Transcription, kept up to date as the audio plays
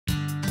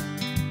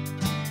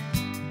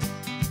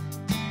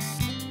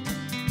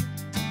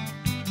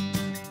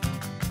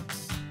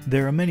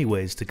There are many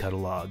ways to cut a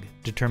log,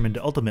 determined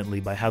ultimately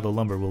by how the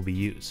lumber will be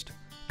used.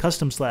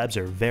 Custom slabs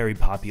are very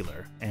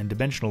popular, and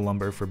dimensional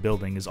lumber for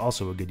building is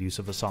also a good use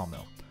of a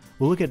sawmill.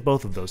 We'll look at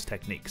both of those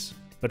techniques.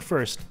 But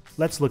first,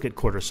 let's look at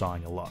quarter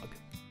sawing a log.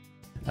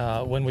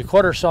 When we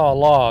quarter saw a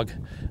log,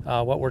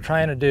 what we're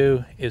trying to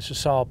do is to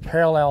saw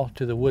parallel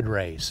to the wood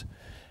rays.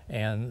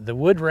 And the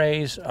wood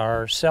rays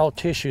are cell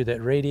tissue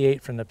that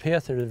radiate from the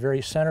pith or the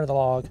very center of the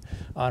log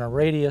on a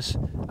radius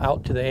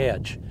out to the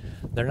edge.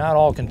 They're not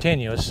all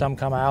continuous. Some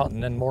come out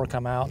and then more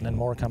come out and then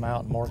more come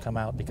out and more come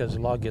out because the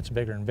log gets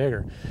bigger and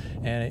bigger.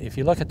 And if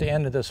you look at the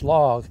end of this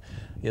log,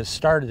 it's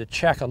started to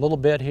check a little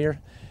bit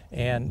here,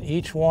 and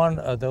each one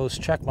of those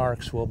check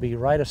marks will be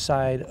right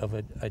aside of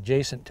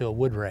adjacent to a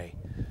wood ray.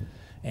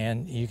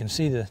 And you can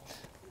see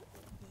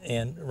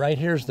and right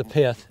here's the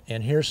pith,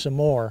 and here's some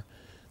more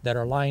that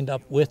are lined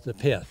up with the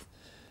pith.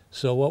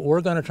 So what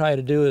we're going to try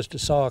to do is to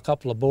saw a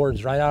couple of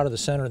boards right out of the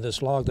center of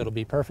this log that'll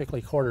be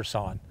perfectly quarter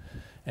sawn,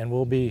 and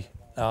we'll be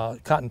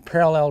cutting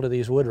parallel to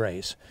these wood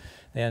rays.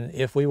 And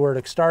if we were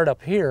to start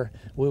up here,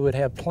 we would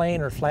have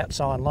plain or flat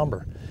sawn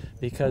lumber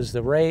because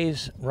the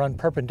rays run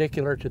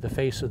perpendicular to the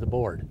face of the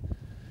board.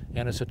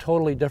 And it's a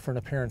totally different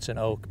appearance in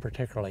oak,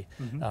 particularly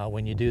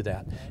when you do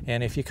that.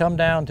 And if you come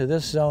down to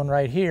this zone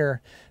right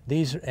here,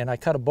 and I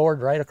cut a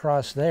board right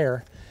across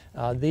there,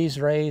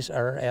 these rays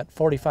are at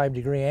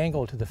 45-degree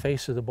angle to the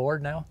face of the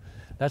board now.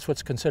 That's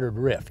what's considered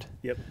rift.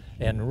 Yep.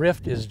 And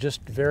rift is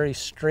just very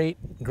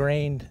straight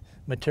grained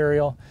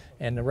material,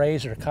 and the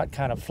rays are cut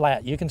kind of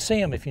flat. You can see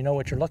them if you know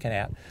what you're looking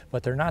at,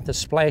 but they're not the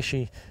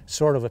splashy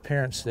sort of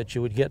appearance that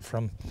you would get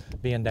from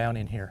being down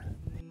in here.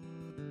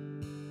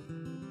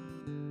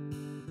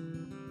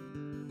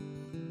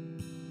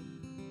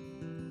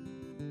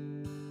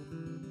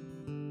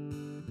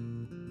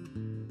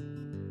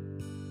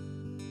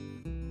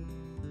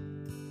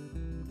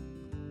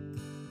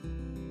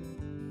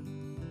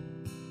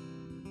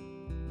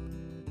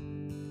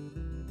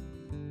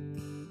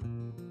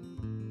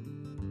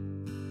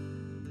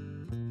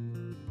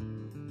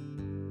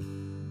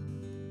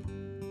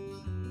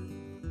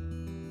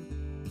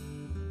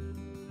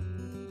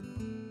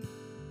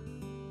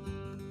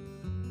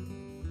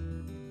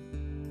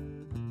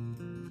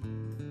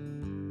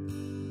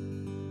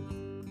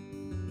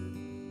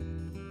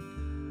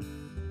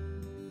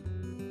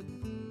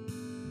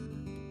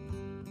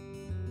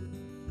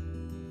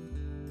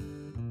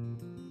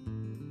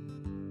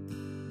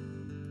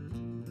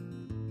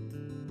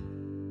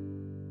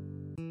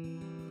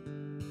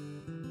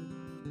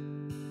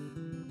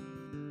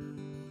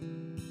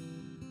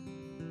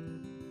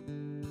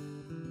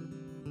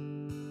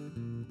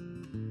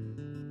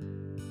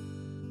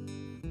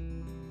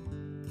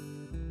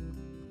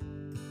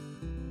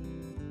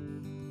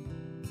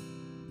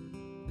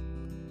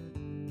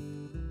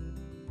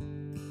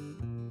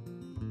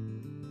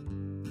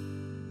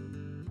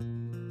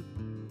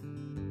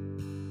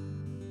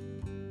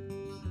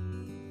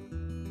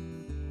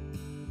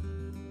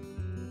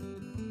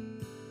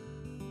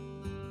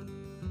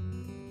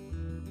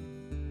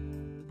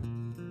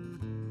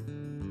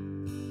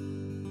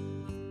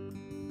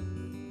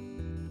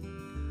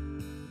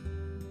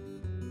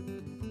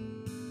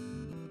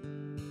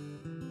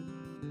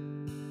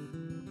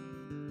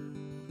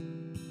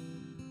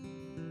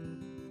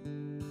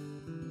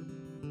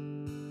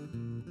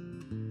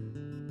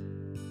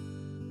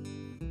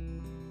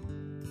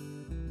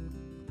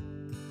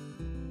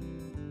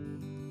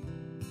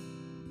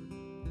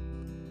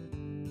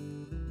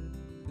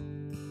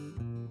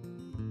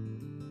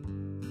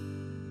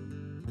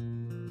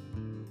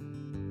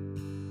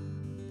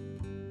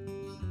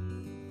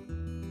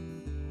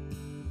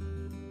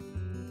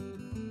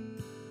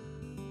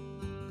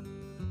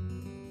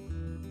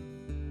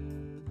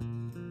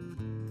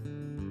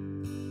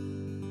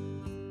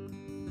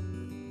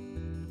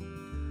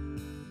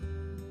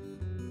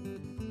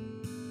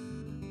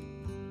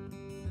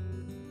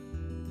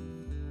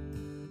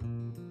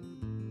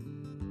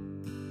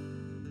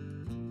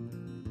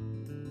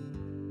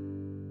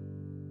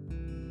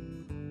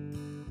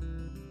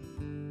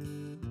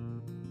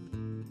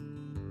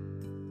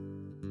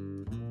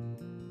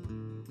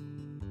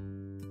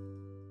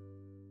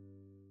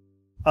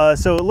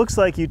 So it looks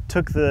like you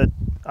took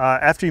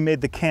after you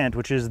made the cant,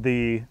 which is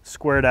the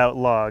squared out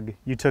log,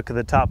 you took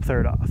the top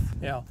third off.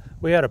 Yeah,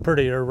 we had a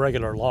pretty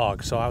irregular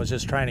log, so I was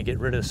just trying to get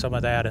rid of some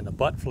of that and the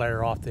butt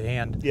flare off the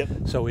end. Yep.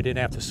 So we didn't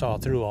have to saw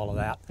through all of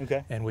that.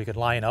 Okay. And we could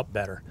line up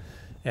better.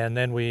 And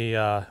then we,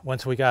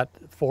 once we got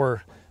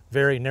 4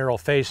 very narrow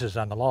faces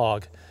on the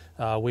log,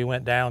 we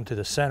went down to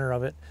the center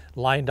of it,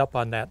 lined up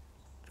on that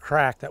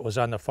crack that was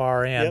on the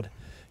far end, Yep.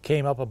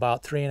 Came up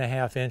about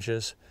 3.5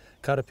 inches,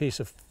 cut a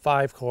piece of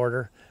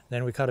 5/4,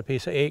 then we cut a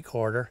piece of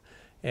 8/4,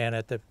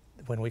 and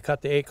when we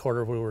cut the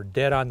 8/4, we were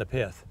dead on the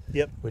pith.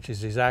 Yep. Which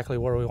is exactly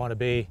where we want to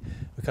be.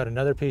 We cut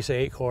another piece of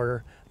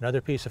 8/4,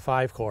 another piece of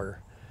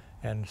 5/4,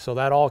 and so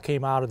that all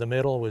came out of the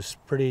middle. Was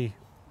pretty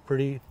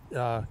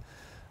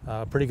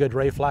good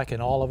ray fleck in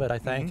all of it, I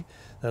think.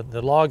 Mm-hmm.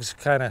 The logs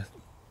kind of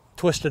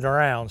twisted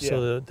around,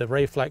 so the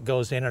ray fleck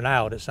goes in and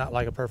out. It's not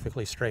like a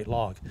perfectly straight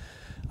log.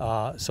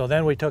 So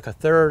then we took a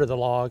third of the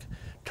log,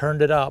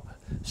 turned it up,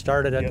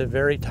 started at the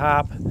very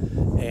top,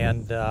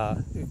 and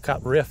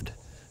cut rift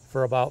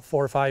for about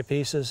 4 or 5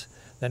 pieces.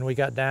 Then we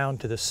got down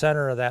to the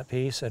center of that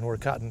piece, and we're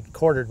cutting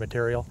quartered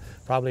material,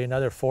 probably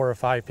another 4 or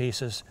 5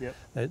 pieces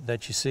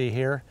that you see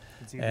here.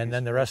 And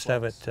then the rest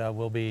of it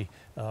will be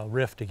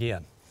rift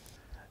again.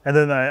 And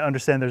then I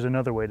understand there's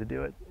another way to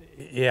do it.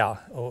 Yeah,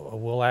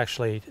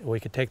 we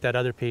could take that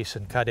other piece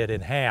and cut it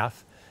in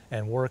half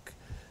and work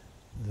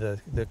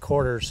the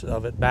quarters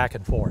of it back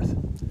and forth.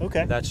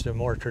 Okay. That's the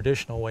more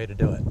traditional way to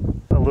do it.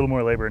 A little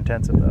more labor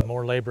intensive though.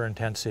 More labor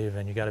intensive,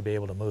 and you got to be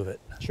able to move it.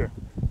 Sure.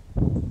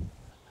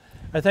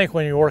 I think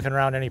when you're working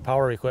around any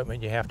power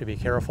equipment, you have to be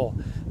careful.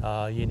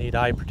 You need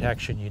eye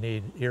protection, you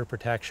need ear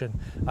protection.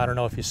 I don't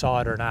know if you saw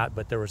it or not,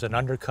 but there was an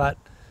undercut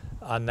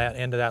on that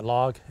end of that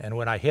log, and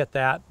when I hit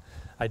that,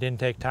 I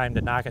didn't take time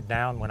to knock it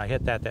down. When I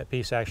hit that, that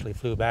piece actually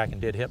flew back and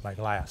did hit my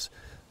glass.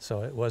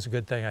 So it was a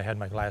good thing I had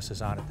my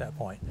glasses on at that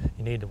point.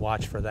 You need to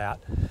watch for that.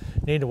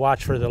 You need to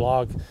watch for the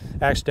log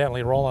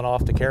accidentally rolling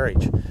off the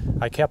carriage.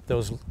 I kept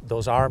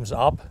those arms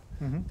up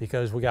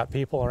because we got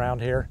people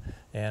around here,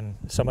 and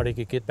somebody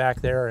could get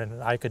back there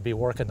and I could be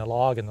working the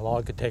log and the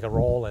log could take a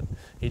roll, and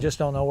you just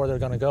don't know where they're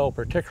going to go,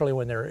 particularly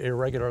when they're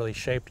irregularly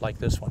shaped like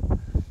this one.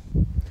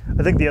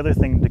 I think the other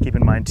thing to keep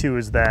in mind too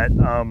is that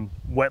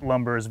wet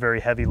lumber is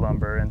very heavy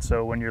lumber, and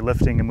so when you're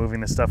lifting and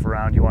moving this stuff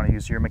around, you want to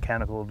use your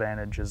mechanical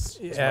advantage as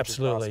much as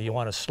possible. You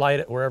want to slide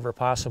it wherever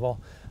possible.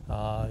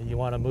 You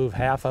want to move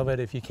half of it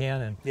if you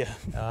can,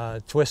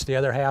 and twist the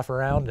other half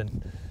around,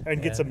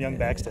 and get some young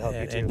backs to help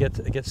you too.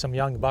 And get some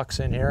young bucks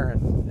in here,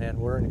 and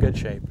we're in good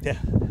shape. Yeah.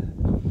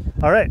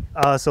 All right,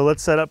 so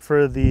let's set up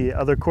for the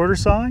other quarter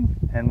sawing,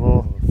 and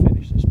we'll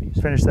finish this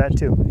piece. Finish that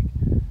too.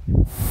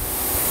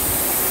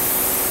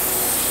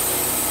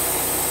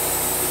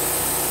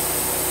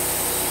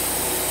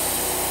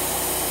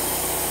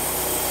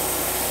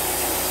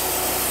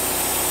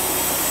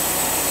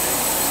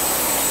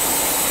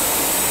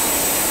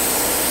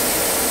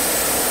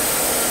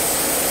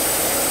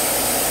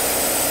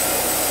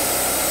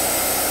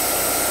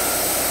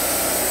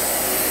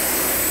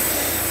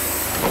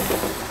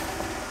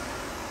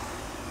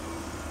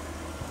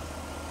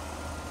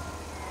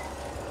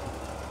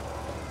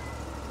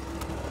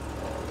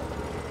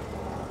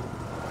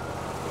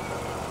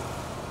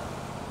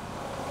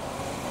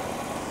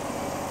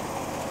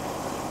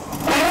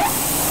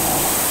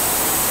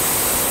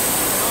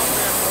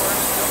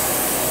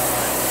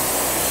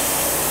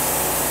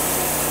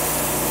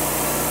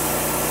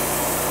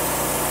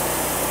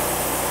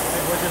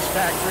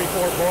 Stack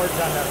 3-4 boards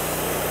on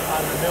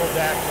the mill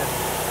deck and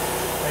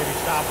maybe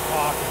stop and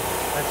talk, and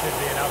that should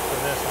be enough for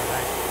this, I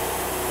think.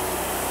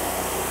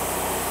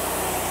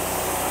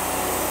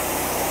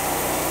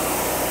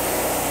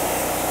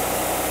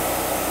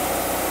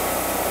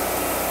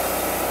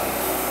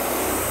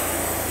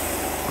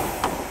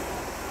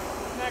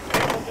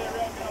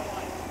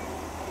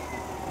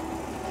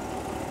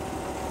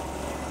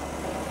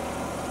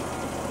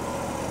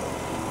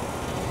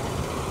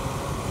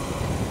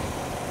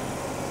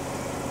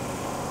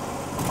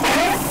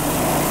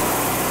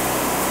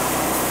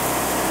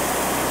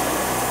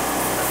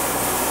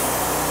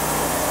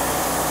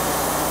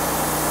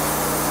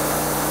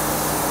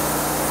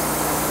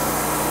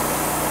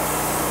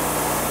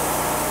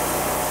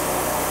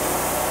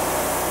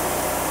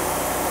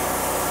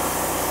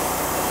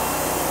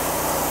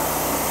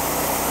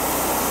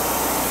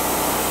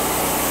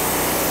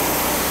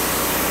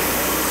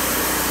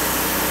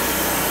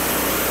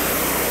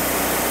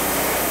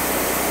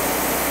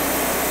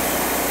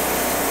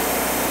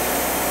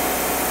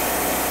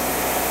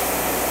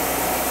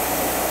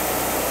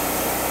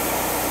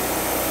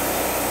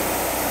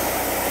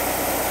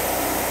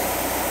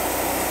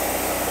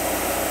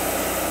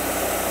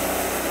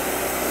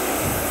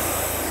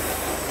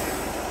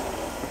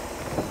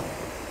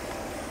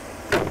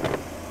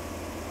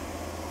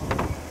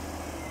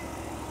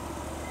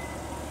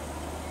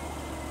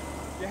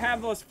 You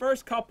have those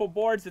first couple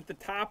boards at the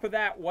top of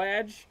that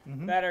wedge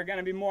that are going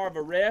to be more of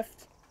a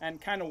rift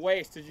and kind of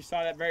waste, as you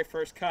saw that very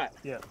first cut.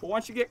 Yeah. But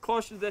once you get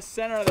closer to the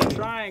center of the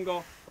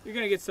triangle, you're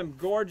going to get some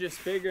gorgeous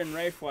figure and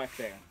ray fleck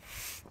there.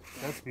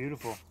 That's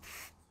beautiful.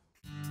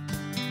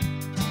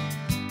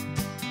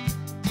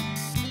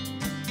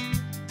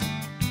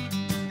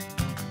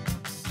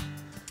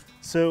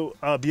 So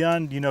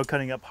beyond,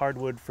 cutting up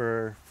hardwood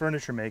for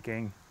furniture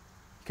making,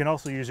 you can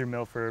also use your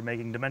mill for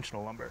making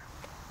dimensional lumber.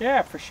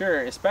 Yeah, for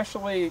sure.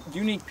 Especially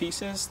unique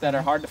pieces that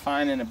are hard to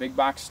find in a big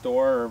box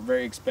store or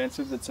very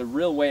expensive. It's a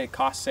real way to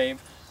cost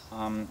save,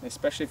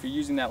 especially if you're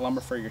using that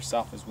lumber for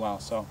yourself as well.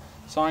 So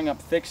sawing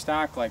up thick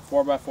stock like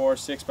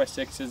 4x4s,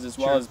 6x6s, as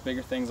well as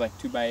bigger things like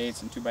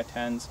 2x8s and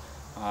 2x10s,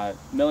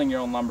 milling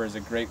your own lumber is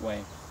a great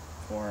way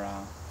for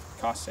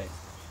cost save.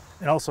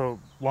 And also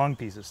long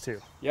pieces too.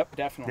 Yep,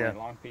 definitely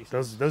long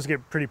pieces. Those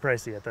get pretty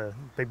pricey at the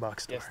big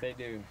box store. Yes, they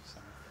do. So,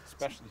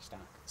 specialty stock.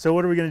 So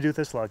what are we going to do with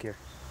this log here?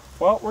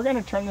 Well, we're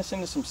going to turn this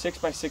into some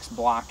 6x6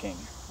 blocking.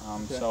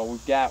 So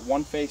we've got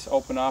one face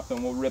open up,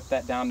 and we'll rip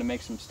that down to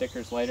make some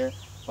stickers later.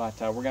 But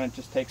we're going to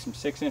just take some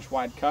 6-inch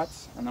wide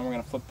cuts, and then we're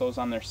going to flip those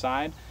on their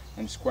side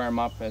and square them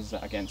up as,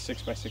 again,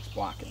 6x6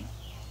 blocking.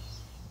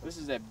 This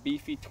is a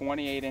beefy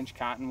 28-inch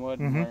cottonwood,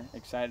 and we're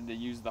excited to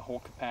use the whole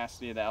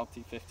capacity of the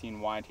LT15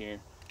 wide here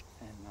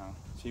and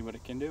see what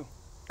it can do.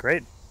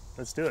 Great,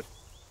 let's do it.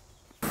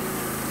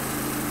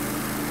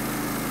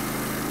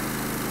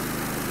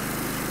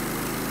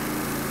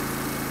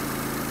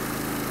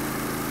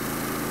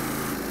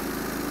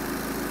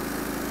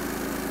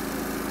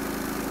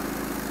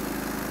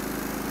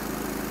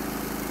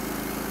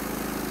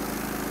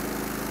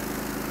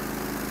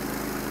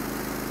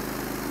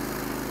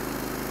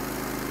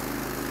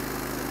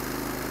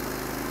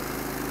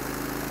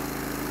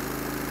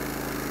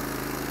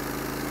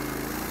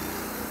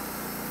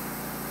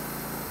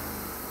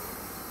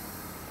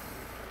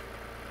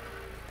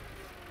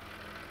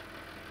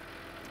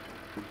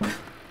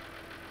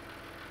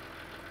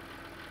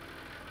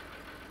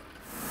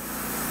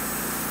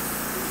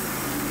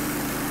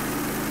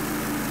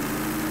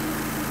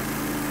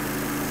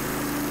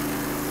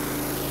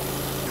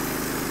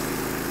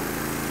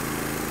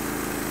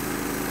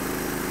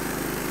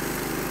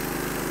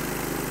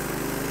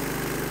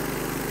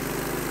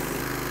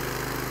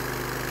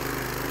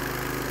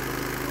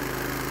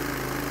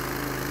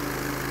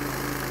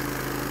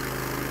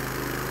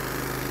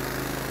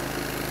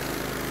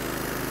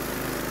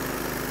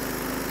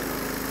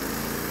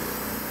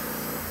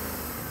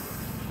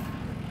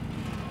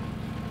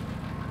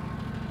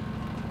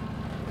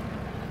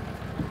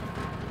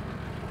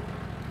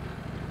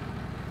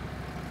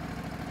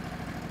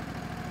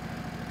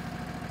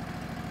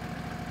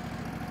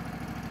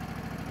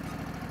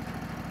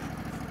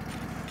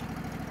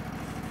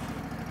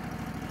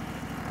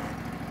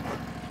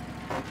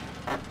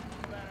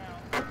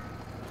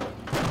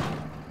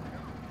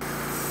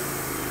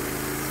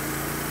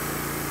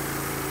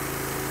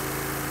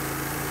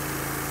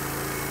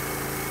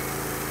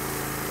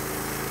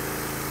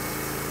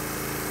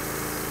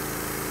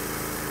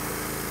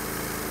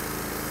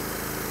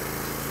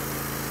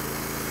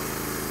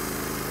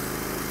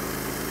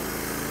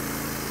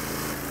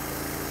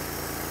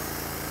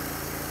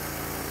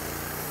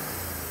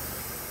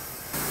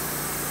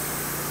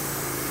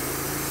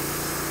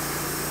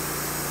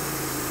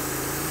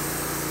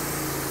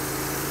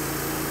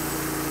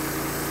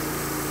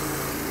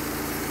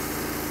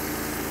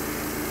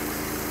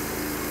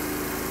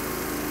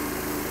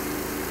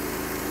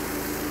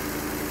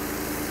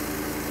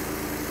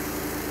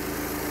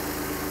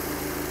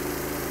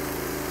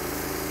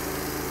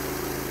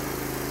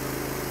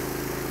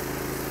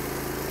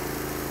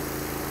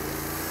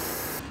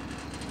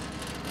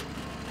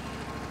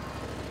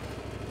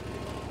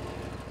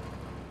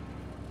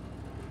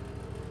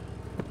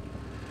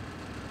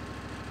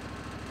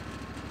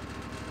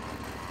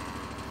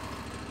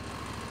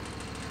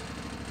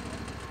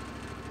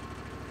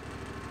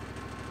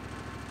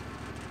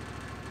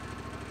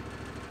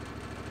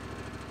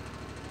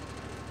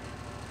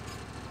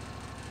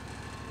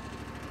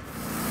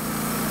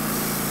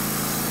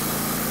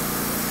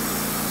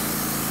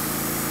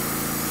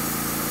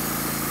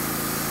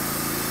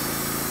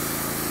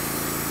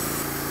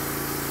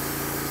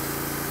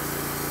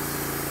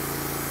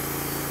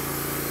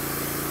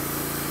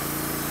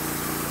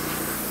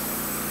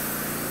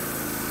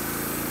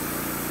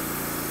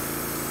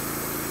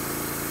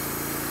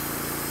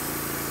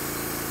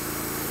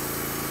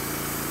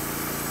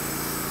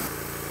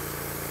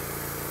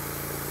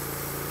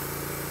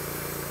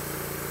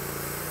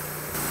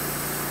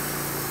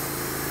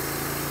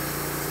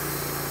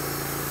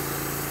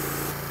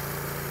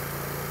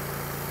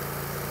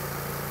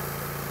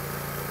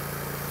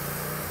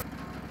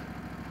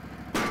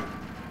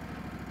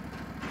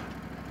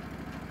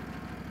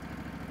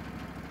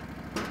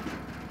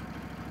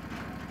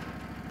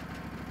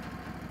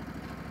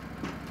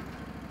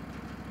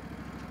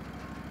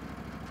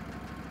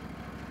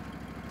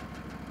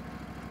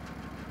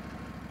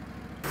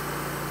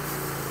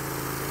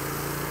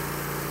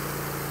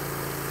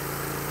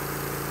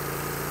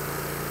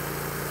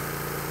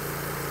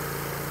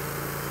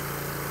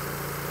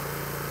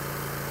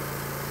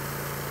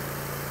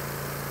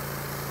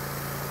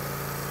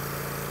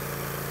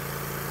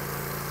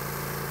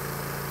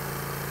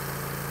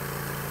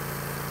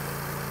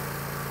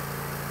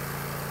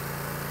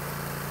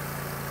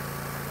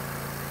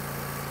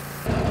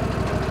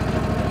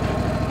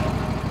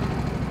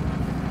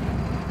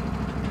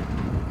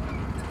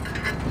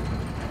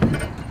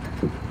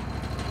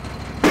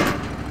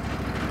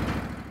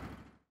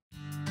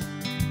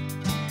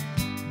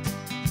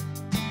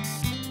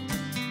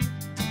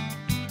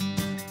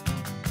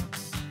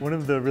 One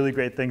of the really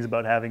great things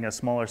about having a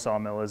smaller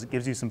sawmill is it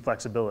gives you some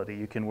flexibility.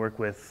 You can work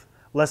with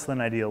less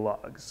than ideal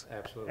logs.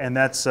 Absolutely. And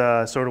that's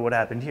sort of what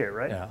happened here,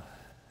 right? Yeah,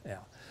 yeah.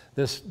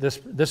 This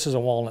is a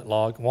walnut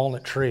log,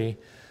 walnut tree.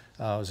 It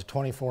was a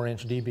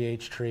 24-inch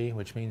DBH tree,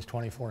 which means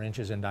 24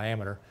 inches in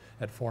diameter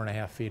at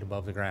 4.5 feet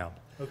above the ground.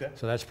 Okay.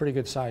 So that's pretty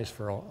good size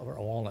for a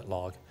walnut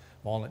log,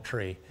 walnut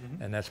tree.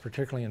 Mm-hmm. And that's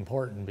particularly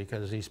important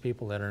because these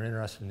people that are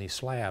interested in these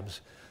slabs,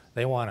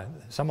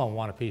 Some of them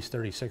want a piece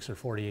 36 or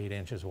 48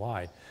 inches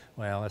wide.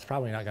 Well, that's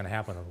probably not going to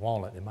happen with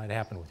walnut. It might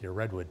happen with your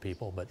redwood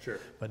people, but, sure,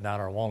 but not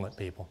our walnut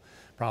people,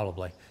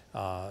 probably.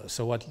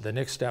 So what the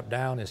next step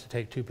down is to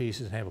take two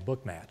pieces and have a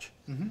book match.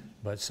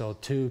 But so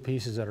two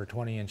pieces that are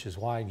 20 inches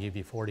wide give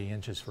you 40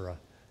 inches for a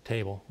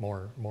table,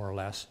 more or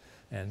less.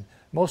 And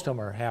most of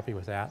them are happy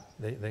with that.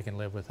 They can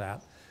live with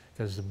that.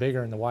 Because the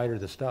bigger and the wider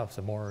the stuff,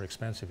 the more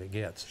expensive it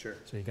gets. Sure.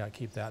 So you got to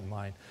keep that in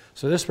mind.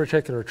 So this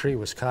particular tree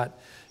was cut.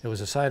 It was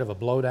the site of a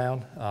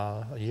blowdown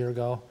a year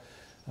ago,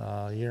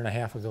 a year and a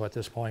half ago at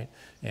this point,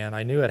 and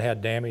I knew it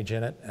had damage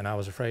in it, and I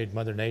was afraid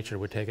Mother Nature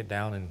would take it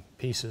down in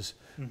pieces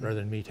rather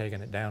than me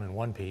taking it down in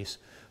one piece.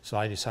 So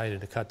I decided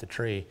to cut the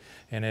tree.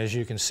 And as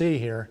you can see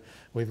here,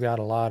 we've got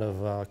a lot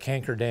of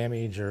canker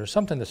damage or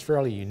something that's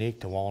fairly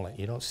unique to walnut.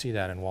 You don't see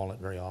that in walnut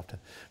very often.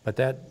 But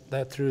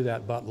that threw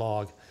that butt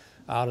log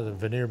out of the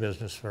veneer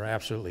business for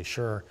absolutely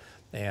sure,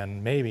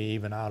 and maybe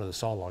even out of the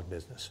saw log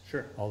business.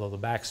 Sure. Although the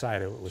back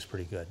side of it was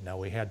pretty good. Now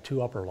we had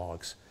two upper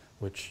logs,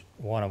 which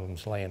one of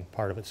them's laying,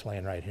 part of it's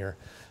laying right here,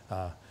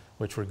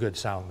 which were good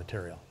sound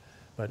material.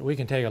 But we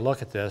can take a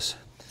look at this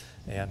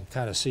and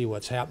kind of see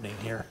what's happening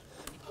here.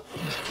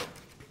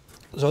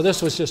 So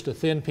this was just a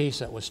thin piece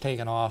that was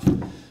taken off.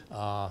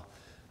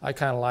 I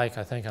kind of like,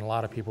 I think, and a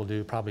lot of people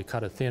do, probably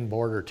cut a thin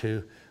board or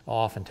two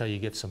off until you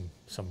get some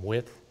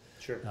width.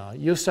 Sure.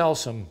 You sell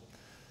some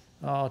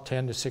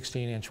 10 to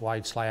 16 inch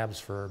wide slabs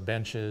for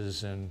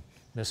benches and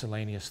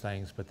miscellaneous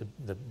things, but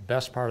the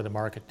best part of the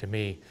market to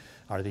me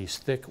are these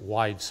thick,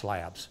 wide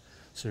slabs.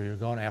 So you're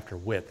going after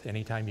width.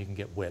 Anytime you can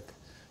get width,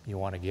 you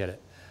want to get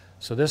it.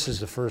 So this is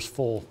the first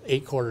full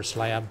 8/4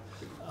 slab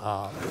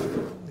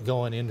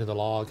going into the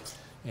log,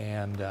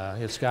 and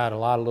it's got a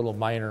lot of little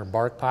minor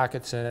bark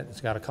pockets in it.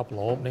 It's got a couple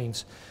of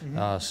openings.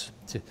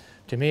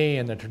 To me,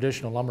 in the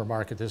traditional lumber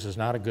market, this is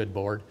not a good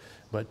board,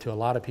 but to a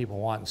lot of people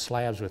wanting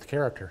slabs with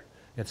character,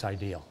 it's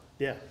ideal.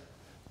 Yeah.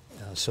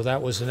 So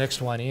that was the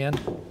next one in.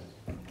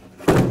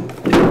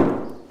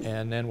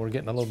 And then we're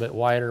getting a little bit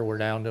wider. We're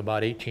down to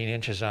about 18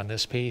 inches on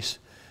this piece.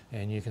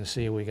 And you can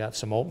see we got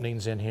some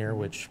openings in here,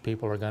 which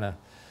people are going to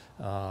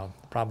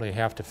probably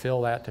have to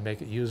fill that to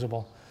make it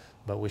usable.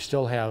 But we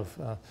still have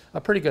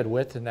a pretty good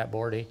width in that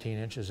board. 18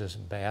 inches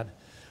isn't bad.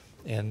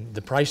 And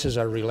the prices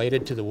are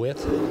related to the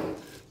width.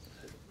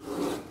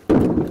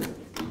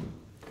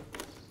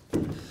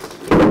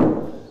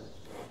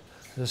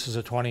 This is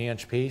a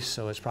 20-inch piece,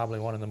 so it's probably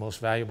one of the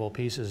most valuable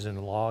pieces in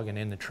the log and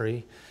in the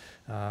tree.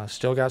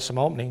 Still got some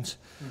openings.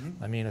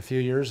 I mean, a few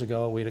years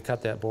ago, we'd have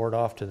cut that board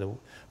off to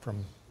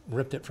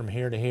ripped it from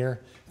here to here,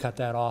 cut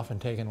that off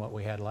and taken what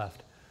we had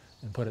left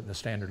and put it in the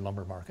standard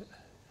lumber market.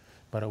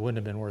 But it wouldn't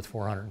have been worth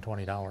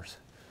 $420. Of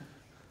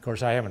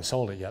course, I haven't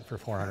sold it yet for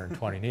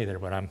 $420 neither,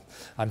 but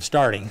I'm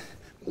starting.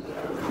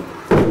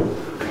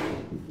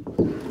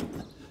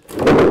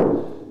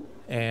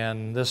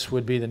 And this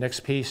would be the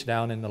next piece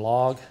down in the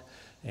log.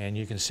 And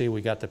you can see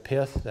we got the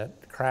pith,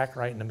 that crack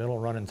right in the middle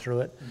running through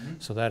it.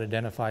 So that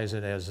identifies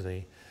it as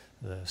the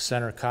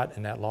center cut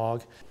in that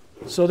log.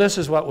 So this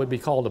is what would be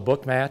called a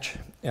book match.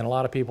 And a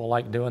lot of people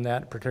like doing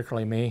that,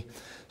 particularly me.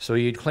 So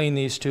you'd clean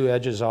these two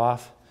edges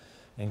off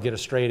and get a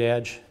straight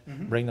edge,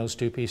 bring those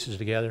two pieces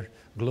together,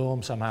 glue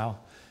them somehow.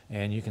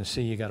 And you can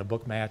see you got a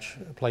book match.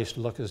 A place to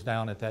look is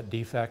down at that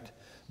defect,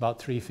 about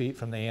 3 feet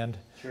from the end.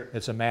 Sure.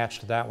 It's a match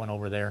to that one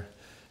over there.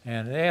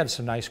 And it adds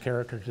some nice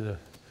character to the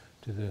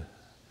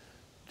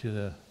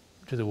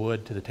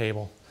wood, to the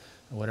table,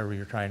 whatever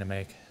you're trying to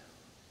make.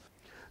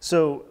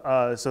 So,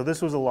 so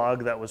this was a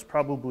log that was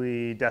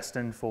probably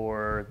destined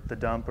for the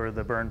dump or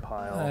the burn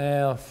pile.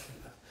 Well,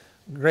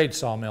 great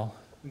sawmill,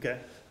 Okay.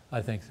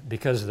 I think,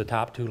 because of the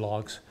top two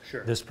logs.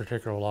 Sure. This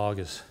particular log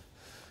is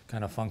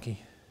kind of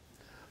funky.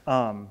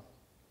 But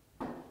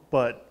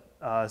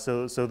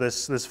so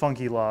this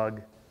funky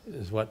log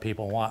Is what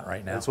people want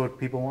right now. That's what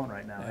people want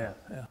right now.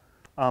 Yeah.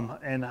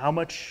 And how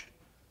much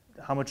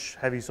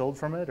have you sold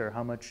from it, or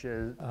how much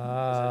is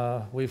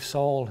We've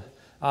sold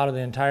out of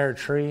the entire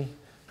tree,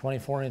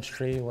 24-inch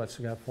tree, what's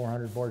got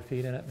 400 board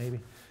feet in it, maybe?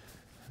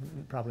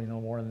 Probably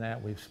no more than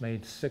that. We've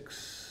made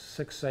six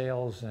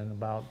sales, and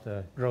about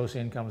the gross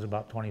income is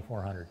about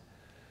 2,400.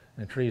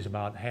 And the tree's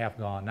about half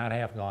gone, not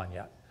half gone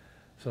yet.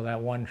 So that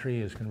one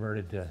tree is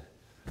converted to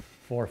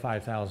 $4,000 or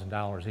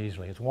 $5,000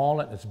 easily. It's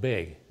walnut, it's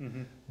big,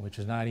 which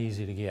is not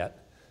easy to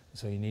get.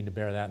 So you need to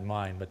bear that in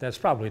mind. But that's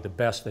probably the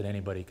best that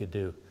anybody could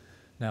do.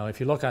 Now, if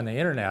you look on the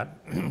internet,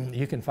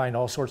 you can find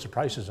all sorts of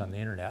prices on the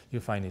internet. You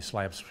find these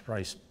slabs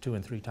priced 2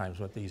 and 3 times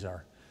what these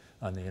are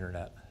on the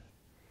internet.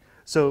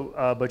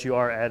 So, but you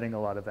are adding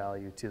a lot of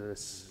value to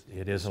this.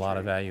 It is a lot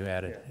of value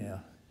added, yeah.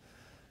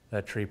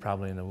 That tree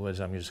probably in the woods,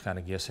 I'm just kind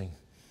of guessing,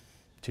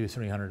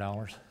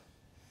 $200–300,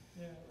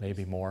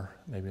 maybe more,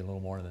 maybe a little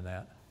more than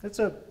that. That's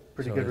a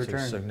pretty good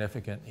return. It's a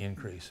significant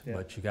increase,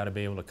 but you got to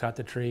be able to cut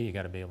the tree, you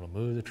got to be able to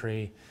move the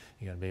tree,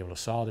 you got to be able to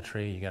saw the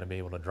tree, you got to be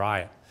able to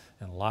dry it.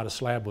 And a lot of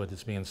slab wood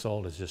that's being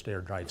sold is just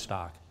air-dried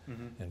stock,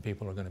 and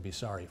people are going to be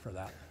sorry for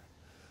that,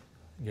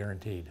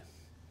 guaranteed.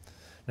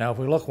 Now, if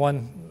we look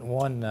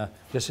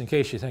just in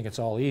case you think it's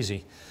all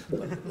easy,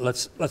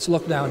 let's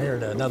look down here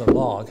at another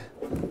log.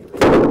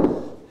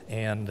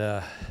 And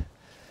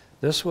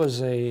this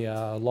was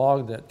a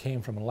log that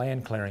came from a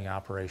land clearing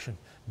operation.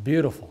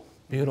 Beautiful,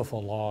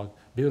 beautiful log,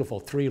 beautiful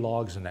 3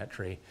 logs in that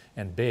tree,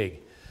 and big.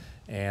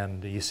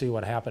 And you see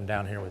what happened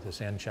down here with this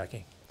end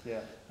checking.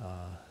 Yeah.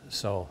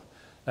 So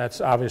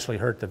that's obviously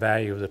hurt the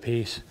value of the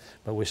piece,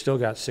 but we still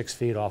got 6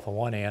 feet off of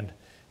one end,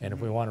 and if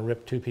we want to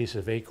rip 2 pieces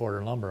of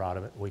 8-quarter lumber out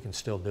of it, we can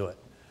still do it.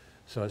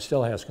 So it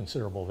still has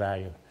considerable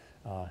value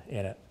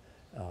in it.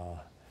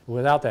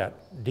 Without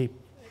that deep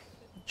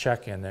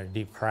check in there,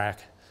 deep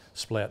crack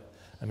split,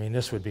 I mean,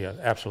 this would be an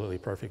absolutely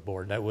perfect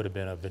board. That would have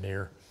been a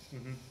veneer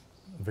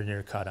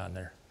cut on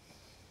there,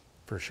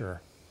 for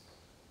sure.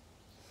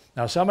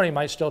 Now, somebody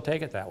might still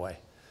take it that way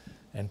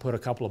and put a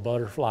couple of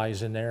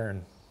butterflies in there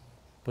and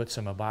put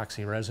some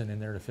epoxy resin in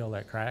there to fill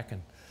that crack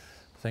and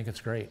think it's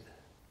great.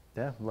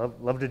 Yeah,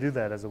 love to do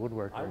that as a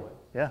woodworker. I would.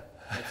 Yeah,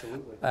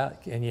 absolutely.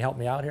 Can you help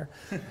me out here?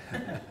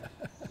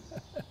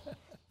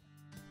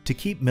 To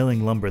keep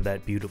milling lumber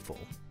that beautiful,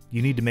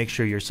 you need to make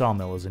sure your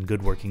sawmill is in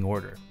good working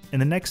order. In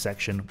the next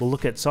section, we'll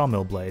look at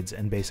sawmill blades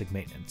and basic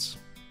maintenance.